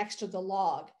just be next to the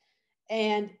log.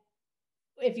 And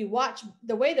if you watch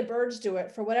the way the birds do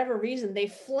it, for whatever reason, they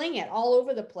fling it all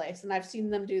over the place. And I've seen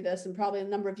them do this, and probably a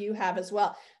number of you have as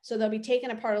well. So they'll be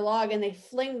taking apart a log and they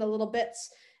fling the little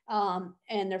bits,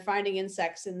 and they're finding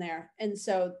insects in there. And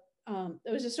so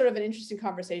it was just sort of an interesting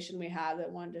conversation we had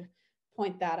that wanted to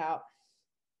point that out.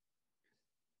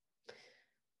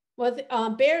 With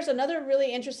bears, another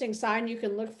really interesting sign you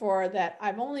can look for that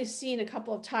I've only seen a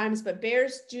couple of times, but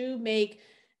bears do make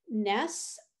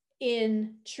nests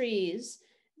in trees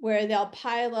where they'll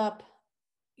pile up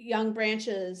young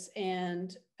branches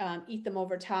and eat them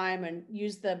over time, and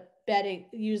use the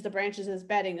branches as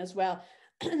bedding as well.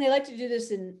 And they like to do this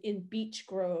in beech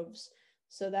groves.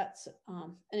 So that's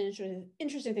an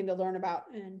interesting thing to learn about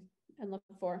and look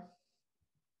for.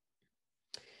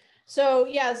 So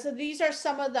yeah, so these are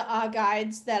some of the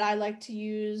guides that I like to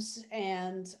use.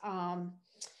 And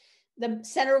the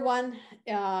center one,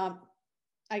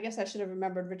 I guess I should have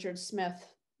remembered Richard Smith,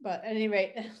 but at any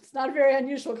rate, it's not a very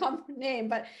unusual name,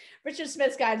 but Richard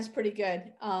Smith's guide is pretty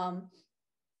good.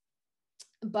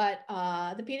 But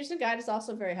the Peterson guide is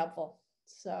also very helpful.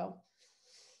 So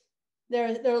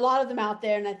there are a lot of them out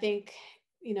there, and I think,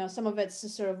 some of it's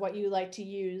just sort of what you like to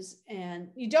use, and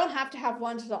you don't have to have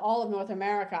one to all of North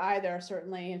America either.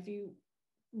 Certainly, if you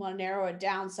want to narrow it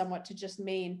down somewhat to just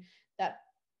Maine, that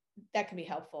can be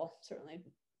helpful, certainly.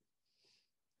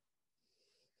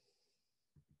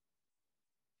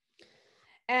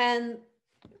 And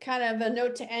kind of a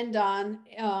note to end on,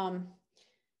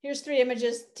 here's 3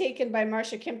 images taken by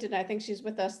Marcia Kimpton. I think she's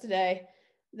with us today,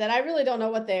 that I really don't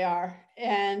know what they are.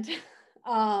 And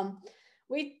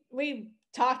we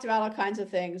talked about all kinds of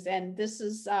things. And this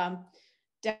is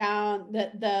down,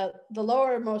 the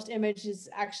lowermost image is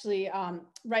actually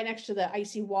right next to the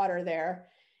icy water there.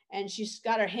 And she's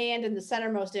got her hand in the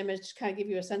centermost image to kind of give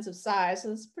you a sense of size.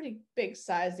 So it's a pretty big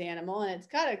sized animal, and it's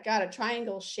got a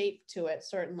triangle shape to it,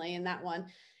 certainly, in that one.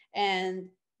 And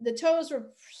the toes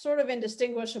were sort of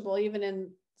indistinguishable, even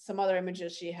in some other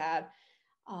images she had.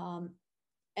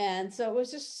 And so it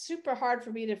was just super hard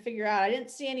for me to figure out. I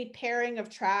didn't see any pairing of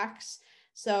tracks.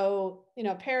 So,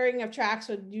 pairing of tracks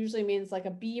would usually means like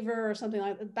a beaver or something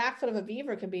like the back foot of a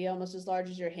beaver could be almost as large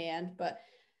as your hand. But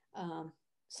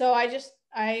so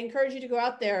I encourage you to go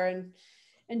out there and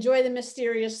enjoy the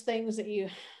mysterious things that you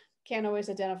can't always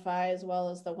identify, as well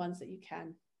as the ones that you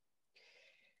can.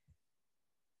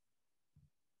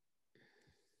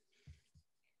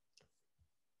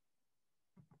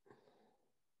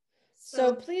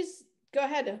 So please go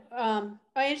ahead.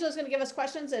 Angela's going to give us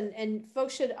questions, and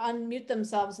folks should unmute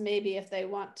themselves maybe if they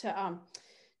want to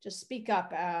just speak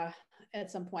up at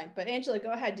some point. But Angela,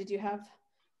 go ahead. Did you have?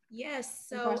 Yes.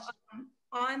 So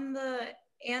on the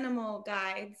animal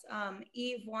guides,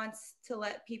 Eve wants to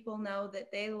let people know that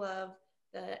they love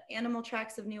the Animal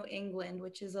Tracks of New England,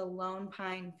 which is a lone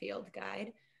pine field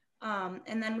guide.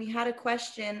 And then we had a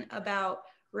question about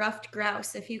ruffed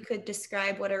grouse, if you could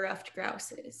describe what a ruffed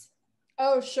grouse is.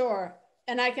 Oh, sure.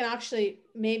 and I can actually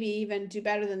maybe even do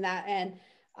better than that and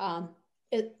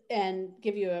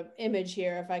give you an image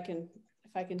here if I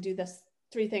can do this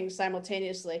three things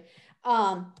simultaneously.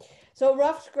 So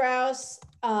ruffed grouse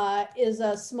is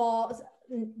a small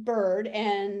bird,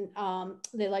 and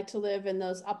they like to live in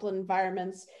those upland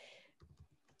environments.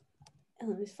 And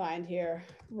let me find here,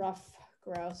 ruffed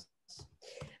grouse.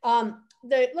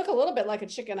 They look a little bit like a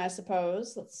chicken, I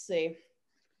suppose. Let's see.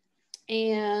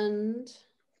 And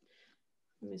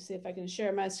let me see if I can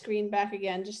share my screen back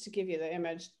again just to give you the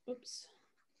image. Oops.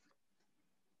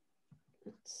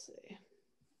 Let's see.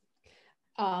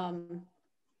 Can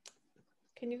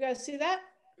you guys see that?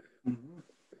 Mm-hmm.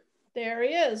 There he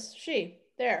is.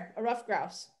 There, a ruffed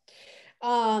grouse.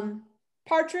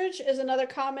 Partridge is another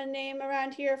common name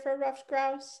around here for ruffed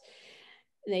grouse.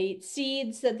 They eat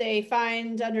seeds that they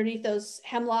find underneath those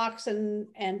hemlocks and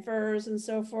firs and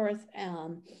so forth.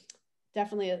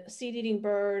 Definitely a seed-eating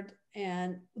bird.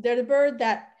 And they're the bird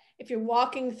that if you're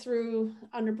walking through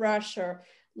underbrush or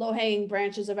low-hanging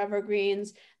branches of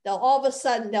evergreens, they'll all of a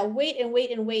sudden, they'll wait and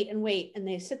wait and wait and wait. And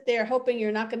they sit there hoping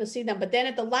you're not going to see them. But then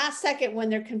at the last second, when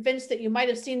they're convinced that you might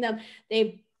have seen them,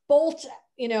 they bolt,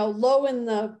 low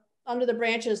in under the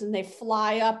branches, and they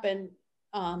fly up and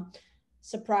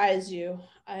surprise you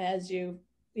as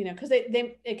because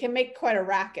it can make quite a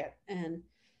racket. And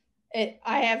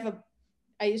I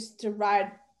used to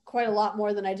ride quite a lot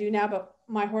more than I do now, but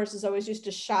my horses always used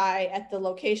to shy at the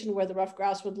location where the ruffed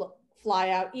grouse would fly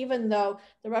out, even though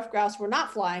the ruffed grouse were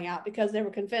not flying out, because they were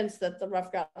convinced that the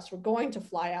ruffed grouse were going to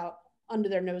fly out under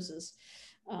their noses.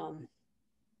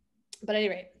 But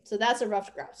anyway, so that's a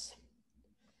ruffed grouse.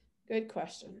 Good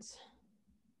questions.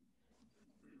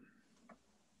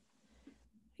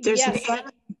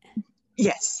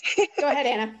 Yes. Go ahead,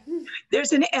 Anna.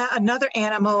 There's another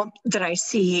animal that I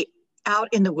see out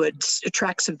in the woods,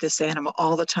 tracks of this animal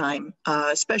all the time,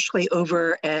 especially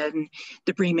over in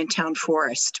the Brementown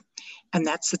forest, and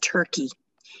that's the turkey.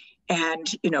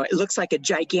 And, it looks like a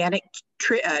gigantic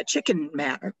chicken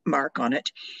mark on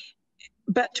it.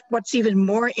 But what's even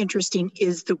more interesting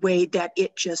is the way that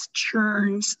it just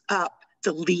churns up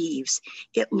the leaves.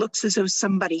 It looks as though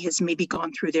somebody has maybe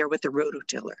gone through there with a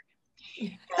rototiller.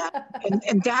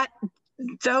 And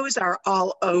those are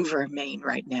all over Maine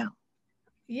right now.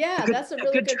 Yeah, that's a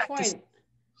really good point.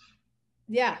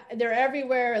 Yeah, they're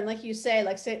everywhere. And like you say,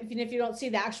 even if you don't see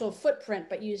the actual footprint,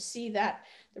 but you see that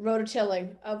the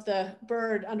rototilling of the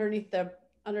bird underneath the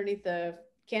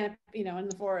canopy, in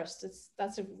the forest.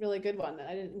 That's a really good one that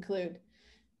I didn't include.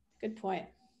 Good point.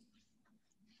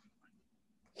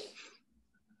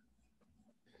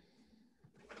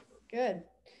 Good.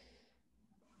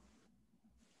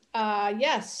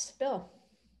 Yes, Bill.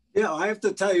 Yeah, I have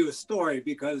to tell you a story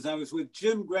because I was with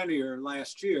Jim Grenier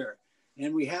last year,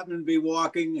 and we happened to be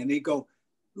walking, and he'd go,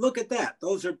 "Look at that.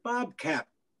 Those are bobcat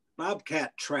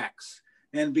tracks."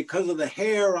 And because of the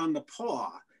hair on the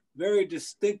paw, very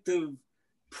distinctive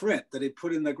print that he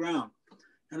put in the ground.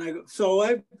 And I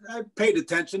paid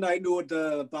attention. I knew what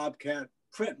the bobcat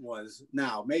print was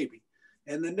now, maybe.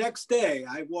 And the next day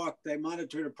I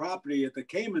monitored a property at the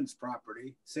Cayman's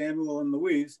property, Samuel and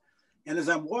Louise. And as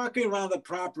I'm walking around the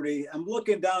property, I'm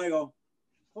looking down, I go,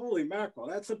 holy mackerel,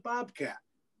 that's a bobcat,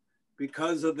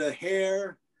 because of the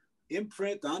hair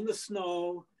imprint on the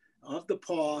snow of the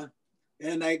paw.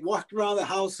 And I walked around the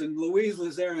house, and Louise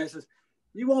was there, and I said,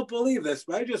 "You won't believe this,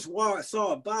 but I just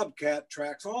saw a bobcat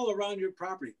tracks all around your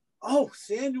property." "Oh,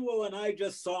 Samuel and I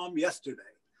just saw him yesterday."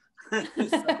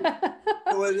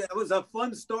 So it was a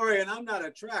fun story, and I'm not a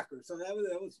tracker, so that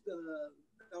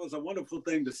was a wonderful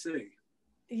thing to see.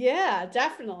 Yeah,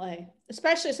 definitely.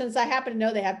 Especially since I happen to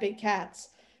know they have big cats.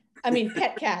 I mean,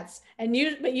 pet cats,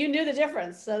 but you knew the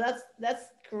difference, so that's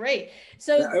great.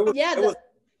 So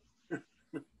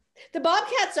the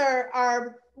bobcats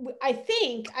are. I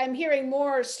think I'm hearing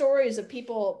more stories of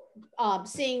people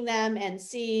seeing them and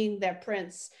seeing their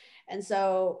prints. And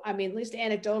so, I mean, at least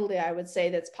anecdotally, I would say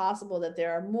that's possible that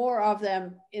there are more of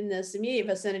them in this immediate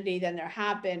vicinity than there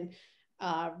have been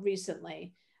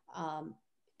recently.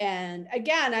 And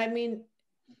again, I mean,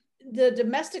 the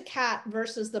domestic cat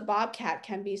versus the bobcat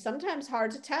can be sometimes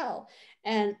hard to tell.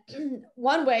 And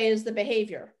one way is the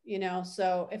behavior,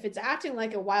 so if it's acting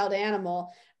like a wild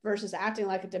animal versus acting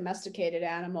like a domesticated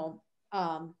animal,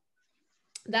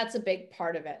 that's a big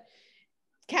part of it.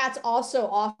 Cats also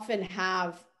often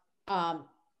have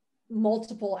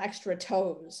multiple extra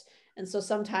toes. And so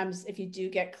sometimes if you do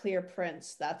get clear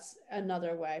prints, that's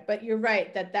another way. But you're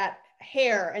right that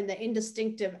hair and the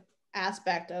indistinct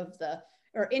aspect of the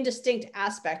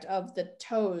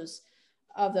toes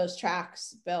of those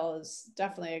tracks, Bill, is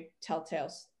definitely a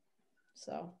telltale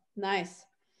So nice.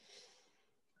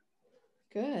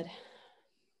 Good.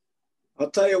 I'll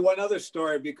tell you one other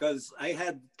story, because I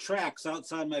had tracks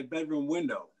outside my bedroom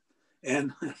window,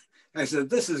 and I said,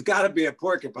 this has got to be a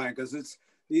porcupine, because it's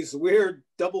these weird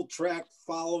double track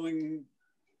following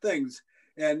things.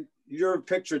 And your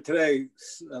picture today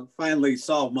finally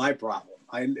solved my problem.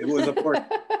 It was a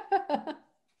porcupine.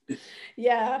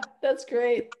 Yeah, that's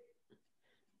great.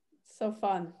 So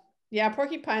fun. Yeah,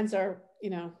 porcupines are, I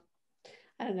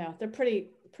don't know, they're pretty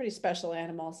special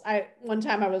animals. One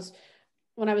time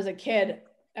when I was a kid,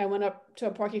 I went up to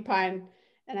a porcupine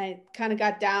and I kind of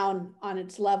got down on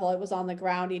its level. It was on the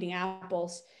ground eating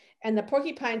apples. And the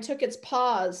porcupine took its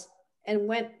paws and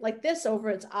went like this over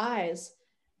its eyes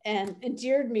and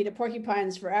endeared me to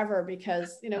porcupines forever,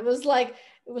 because, it was like,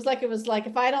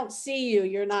 if I don't see you,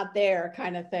 you're not there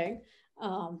kind of thing.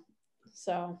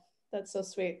 So that's so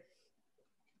sweet.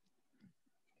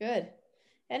 Good.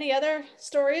 Any other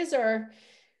stories or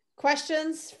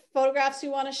questions, photographs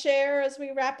you want to share as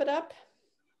we wrap it up?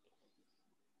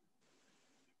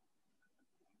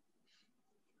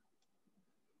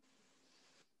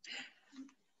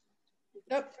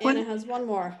 Oh, Anna has one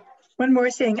more. One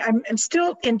more thing. I'm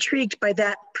still intrigued by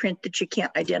that print that you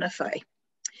can't identify.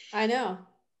 I know.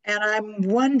 And I'm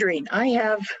wondering, I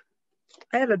have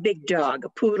a big dog, a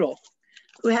poodle,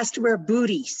 who has to wear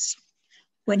booties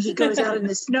when he goes out in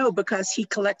the snow because he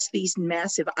collects these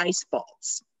massive ice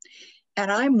balls.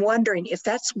 And I'm wondering if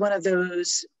that's one of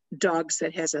those dogs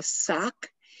that has a sock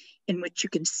in which you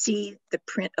can see the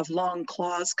print of long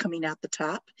claws coming out the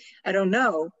top. I don't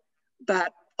know,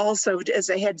 but also as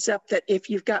a heads up that if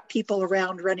you've got people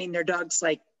around running their dogs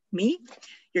like me,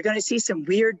 you're going to see some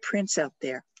weird prints out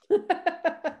there.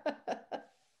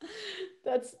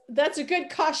 That's a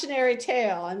good cautionary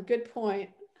tale and good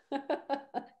point.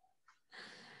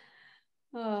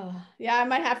 Oh, yeah, I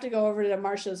might have to go over to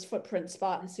Marcia's footprint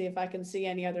spot and see if I can see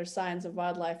any other signs of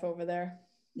wildlife over there.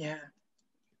 Yeah,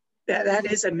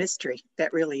 that is a mystery.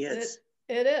 That really is.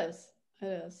 It is. It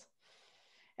is.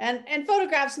 And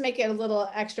photographs make it a little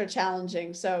extra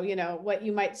challenging. So, what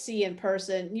you might see in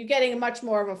person, you're getting much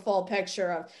more of a full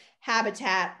picture of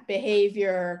habitat,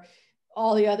 behavior,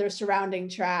 all the other surrounding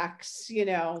tracks,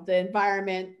 the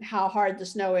environment, how hard the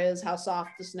snow is, how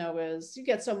soft the snow is. You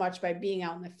get so much by being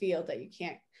out in the field that you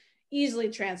can't easily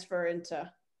transfer into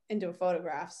a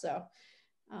photograph. So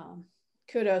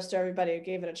kudos to everybody who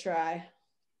gave it a try.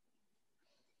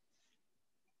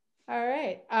 All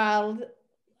right.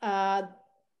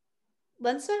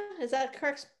 Lensa, is that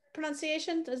correct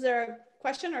pronunciation? Is there a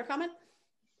question or a comment?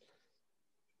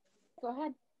 Go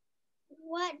ahead.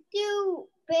 What do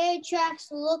bear tracks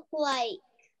look like?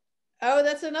 Oh,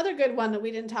 that's another good one that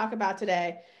we didn't talk about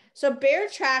today. So bear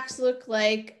tracks look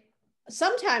like,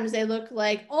 sometimes they look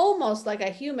like almost like a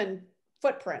human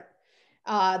footprint.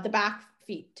 The back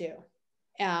feet do.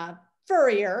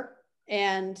 Furrier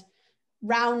and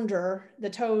rounder, the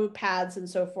toe pads and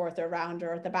so forth are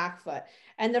rounder at the back foot.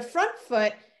 And the front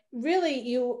foot, really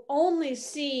you only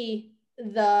see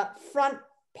the front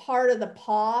part of the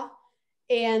paw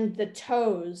and the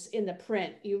toes in the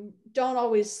print. You don't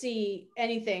always see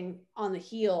anything on the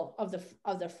heel of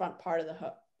the front part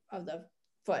of the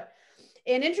foot.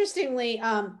 And interestingly,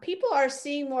 people are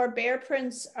seeing more bear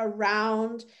prints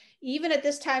around, even at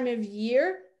this time of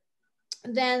year,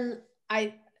 than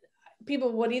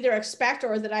people would either expect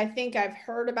or that I think I've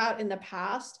heard about in the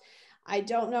past. I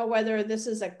don't know whether this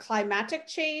is a climatic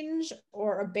change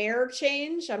or a bear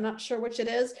change. I'm not sure which it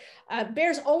is.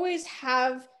 Bears always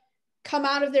have come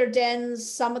out of their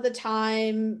dens some of the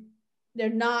time. They're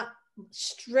not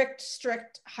strict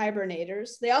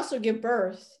hibernators. They also give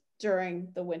birth during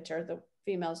the winter, the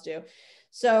females do.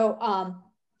 So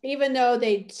even though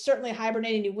they certainly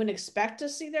hibernate and you wouldn't expect to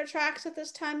see their tracks at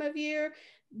this time of year,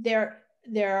 there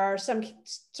are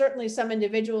certainly some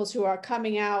individuals who are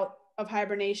coming out of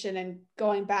hibernation and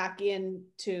going back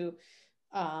into,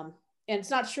 and it's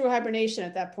not true hibernation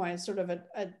at that point. It's sort of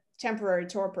a temporary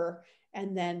torpor,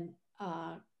 and then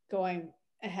going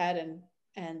ahead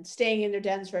and staying in their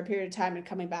dens for a period of time and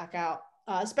coming back out.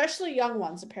 Especially young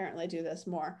ones apparently do this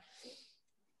more.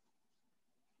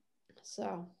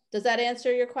 So does that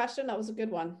answer your question? That was a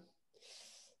good one.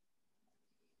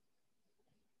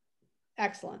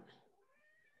 Excellent.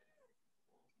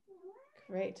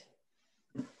 Great.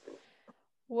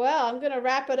 Well, I'm going to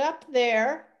wrap it up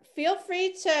there. Feel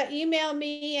free to email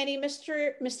me any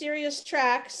mysterious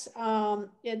tracks.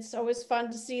 It's always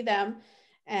fun to see them.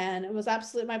 And it was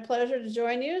absolutely my pleasure to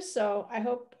join you. So I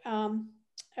hope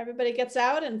everybody gets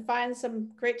out and finds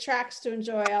some great tracks to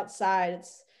enjoy outside.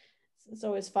 It's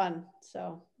always fun.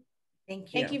 So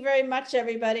Thank you. Thank you very much,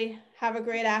 everybody. Have a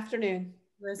great afternoon.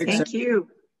 Thank you.